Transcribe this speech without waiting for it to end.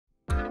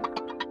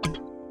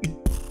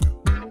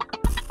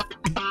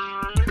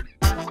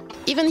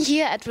even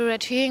here at the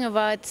Red hearing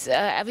about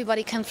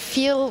everybody can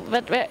feel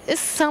that there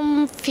is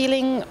some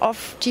feeling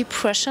of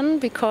depression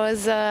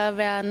because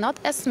there are not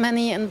as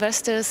many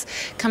investors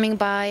coming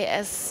by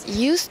as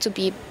used to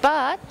be.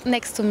 But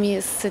next to me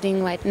is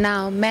sitting right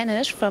now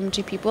Manish from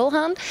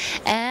GP-Bullhound,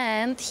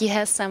 and he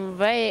has some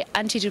very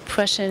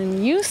anti-depression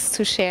news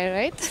to share,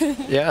 right?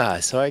 Yeah,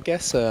 so I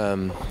guess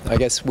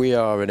we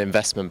are an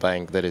investment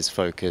bank that is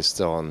focused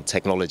on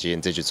technology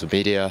and digital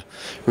media.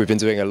 We've been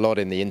doing a lot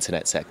in the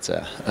internet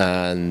sector,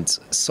 and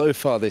so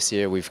far this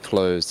year we've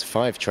closed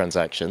 5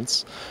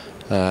 transactions,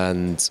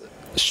 and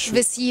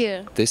This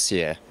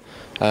year.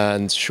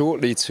 And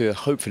shortly to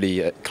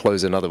hopefully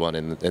close another one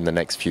in the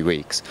next few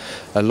weeks.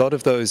 A lot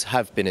of those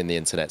have been in the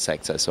internet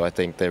sector, so I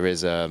think there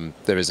is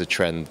a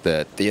trend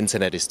that the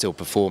internet is still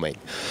performing.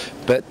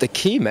 But the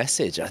key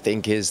message, I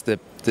think, is that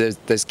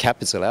there's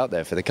capital out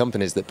there for the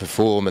companies that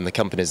perform and the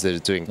companies that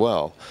are doing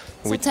well.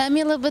 So tell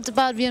me a little bit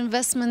about the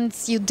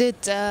investments you did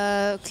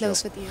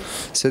close with you.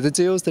 So the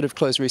deals that have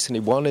closed recently,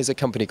 one is a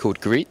company called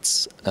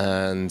Greets,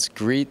 and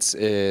Greets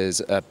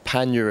is a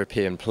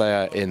pan-European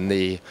player in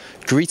the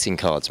greeting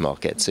cards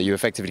market. So you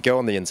effectively go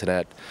on the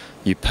internet,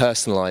 you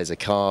personalize a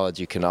card,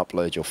 you can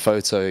upload your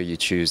photo, you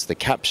choose the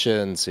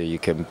caption, so you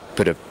can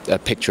put a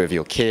picture of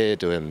your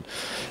kid and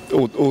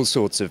all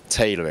sorts of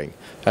tailoring.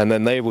 And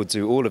then they will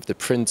do all of the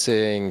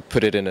printing,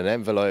 put it in an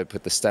envelope,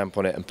 put the stamp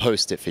on it and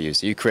post it for you.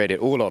 So you create it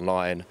all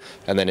online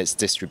and then it's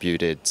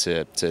distributed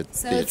to the address.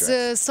 So it's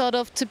a sort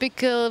of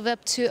typical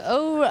Web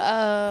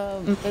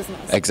 2.0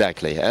 business.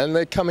 Exactly. And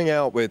they're coming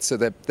out with, so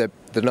they're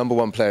the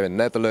 #1 player in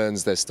the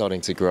Netherlands, they're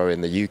starting to grow in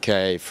the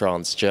UK,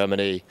 France,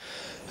 Germany.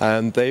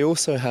 And they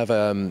also have,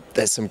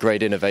 there's some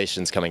great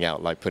innovations coming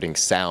out, like putting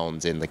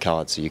sound in the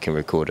card so you can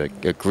record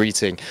a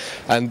greeting.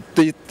 And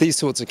these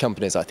sorts of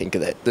companies, I think,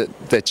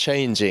 they're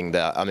changing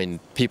that. I mean,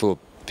 people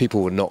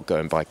will not go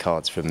and buy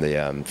cards from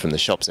the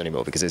shops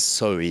anymore because it's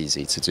so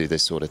easy to do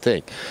this sort of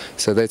thing.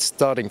 So they're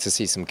starting to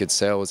see some good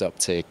sales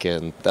uptick,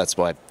 and that's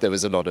why there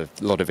was a lot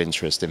of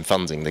interest in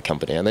funding the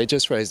company. And they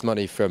just raised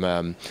money from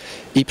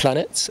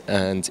ePlanet,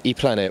 and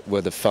ePlanet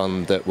were the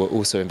fund that were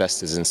also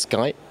investors in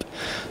Skype.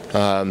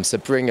 So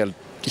bring a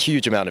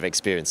huge amount of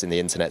experience in the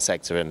internet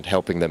sector and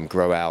helping them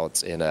grow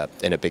out in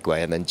a big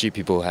way. And then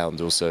GP-Bullhound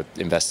also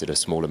invested a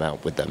small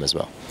amount with them as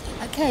well.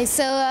 Okay,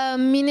 so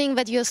meaning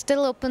that you're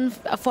still open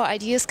for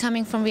ideas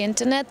coming from the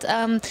internet.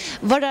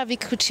 What are the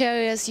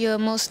criteria you're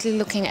mostly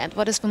looking at?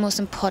 What is the most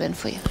important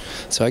for you?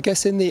 So I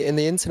guess in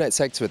the internet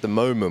sector at the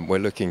moment,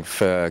 we're looking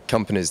for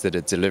companies that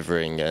are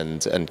delivering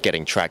and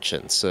getting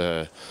traction.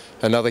 So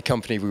another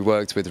company we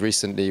worked with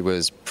recently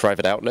was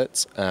Private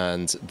Outlets,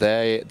 and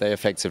they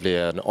effectively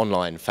are an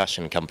online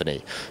fashion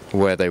company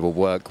where they will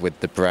work with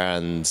the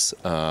brands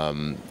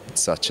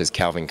such as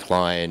Calvin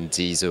Klein,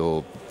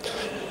 Diesel,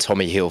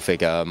 Tommy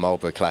Hilfiger,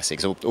 Marlboro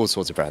Classics, all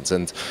sorts of brands,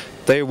 and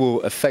they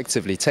will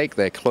effectively take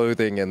their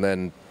clothing and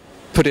then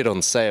put it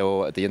on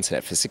sale at the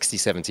internet for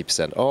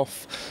 60–70%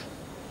 off,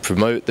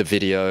 promote the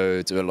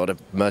video, do a lot of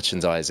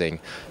merchandising,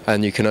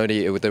 and you can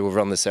they will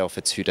run the sale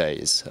for 2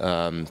 days,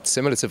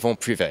 similar to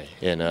Vente Privée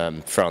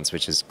in France,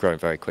 which is growing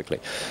very quickly.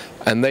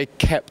 And they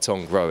kept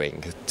on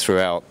growing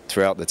throughout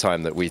the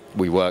time that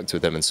we worked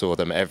with them and saw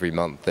them. Every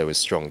month there was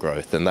strong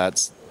growth, and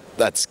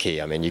that's key.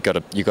 I mean, you got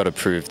to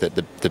prove that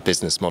the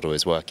business model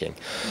is working.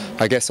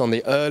 I guess on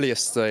the earlier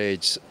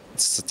stage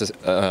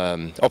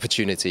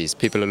opportunities,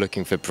 people are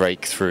looking for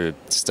breakthrough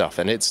stuff,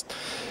 and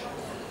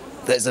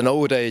there's an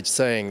old age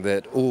saying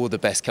that all the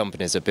best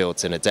companies are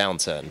built in a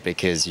downturn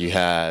because you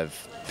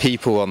have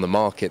people on the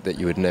market that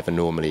you would never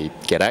normally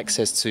get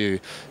access to.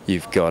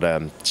 You've got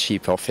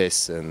cheap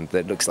office, and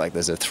it looks like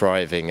there's a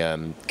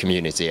thriving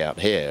community out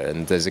here,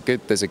 and there's a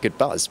good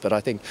buzz. But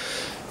I think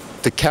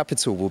the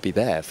capital will be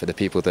there for the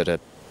people that are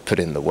put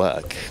in the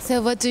work.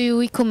 So what do you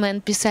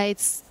recommend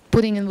besides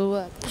putting in the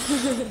work?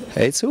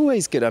 It's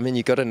always good. I mean,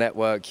 you got to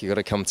network, you got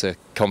to come to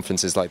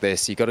conferences like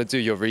this, you got to do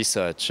your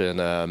research,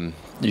 and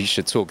you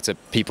should talk to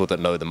people that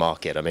know the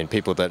market. I mean,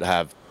 people that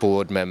have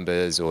board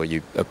members, or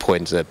you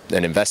appoint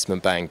an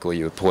investment bank, or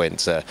you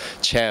appoint a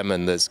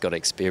chairman that's got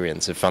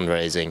experience of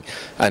fundraising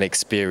and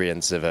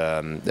experience of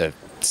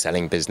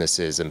selling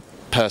businesses and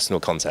personal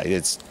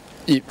contact.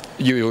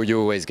 You're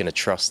always going to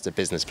trust a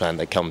business plan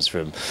that comes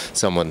from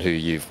someone who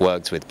you've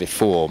worked with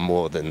before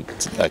more than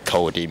a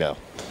cold email.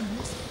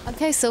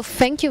 Okay, so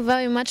thank you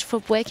very much for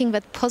breaking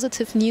that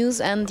positive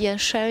news and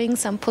sharing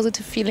some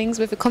positive feelings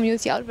with the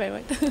community out there.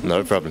 Right?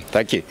 No problem.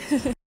 Thank you.